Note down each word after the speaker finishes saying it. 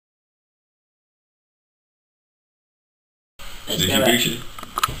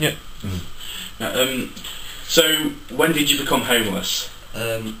Yeah. So, when did you become homeless?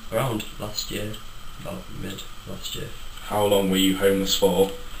 Around last year, about mid last year. How long were you homeless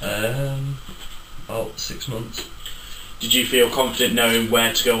for? About 6 months. Did you feel confident knowing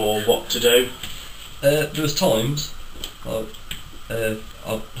where to go or what to do? There was times I'd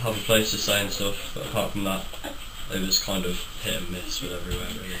have a place to stay and stuff, but apart from that, it was kind of hit and miss with everywhere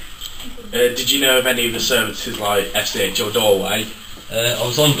really. Did you know of any of the services like SDH or Doorway? I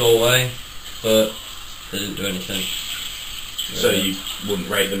was on Doorway, but they didn't do anything. So you wouldn't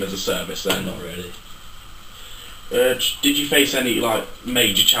rate them as a service then? Not really. Did you face any like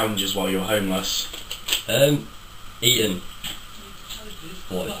major challenges while you were homeless? Eating.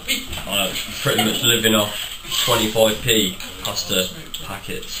 Like, I pretty much living off 25p pasta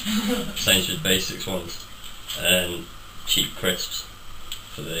packets, Sainsbury's Basics ones, and cheap crisps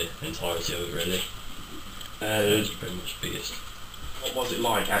for the entirety of it really. That was pretty much the biggest. What was it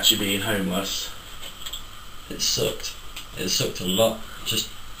like actually being homeless? It sucked. It sucked a lot. Just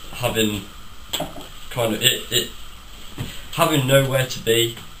having kind of having nowhere to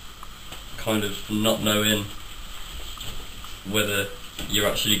be, kind of not knowing whether you're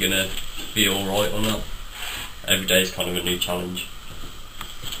actually gonna be alright or not. Every day is kind of a new challenge.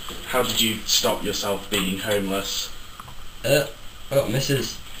 How did you stop yourself being homeless? I got a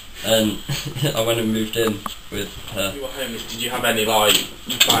missus and I went and moved in with her. When you were homeless, did you have any like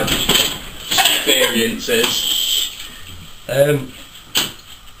bad experiences?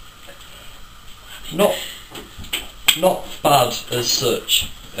 Not bad as such.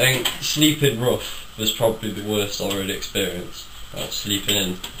 I think sleeping rough was probably the worst I already experienced. Like sleeping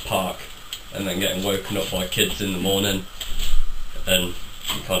in the park and then getting woken up by kids in the morning, and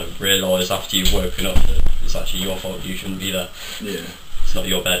you kind of realise after you've woken up that it's actually your fault, you shouldn't be there. Yeah. It's not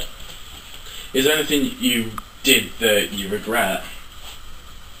your bed. Is there anything you did that you regret?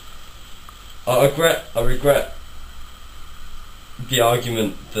 I regret the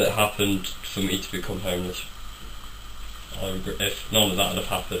argument that happened for me to become homeless. I regret, if none of that had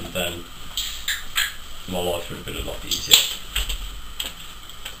happened, then my life would have been a lot easier.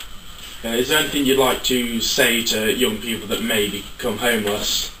 Is there anything you'd like to say to young people that may become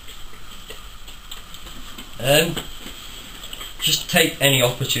homeless? Just take any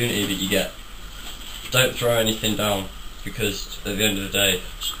opportunity that you get. Don't throw anything down, because at the end of the day,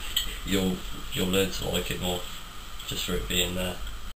 you'll learn to like it more just for it being there.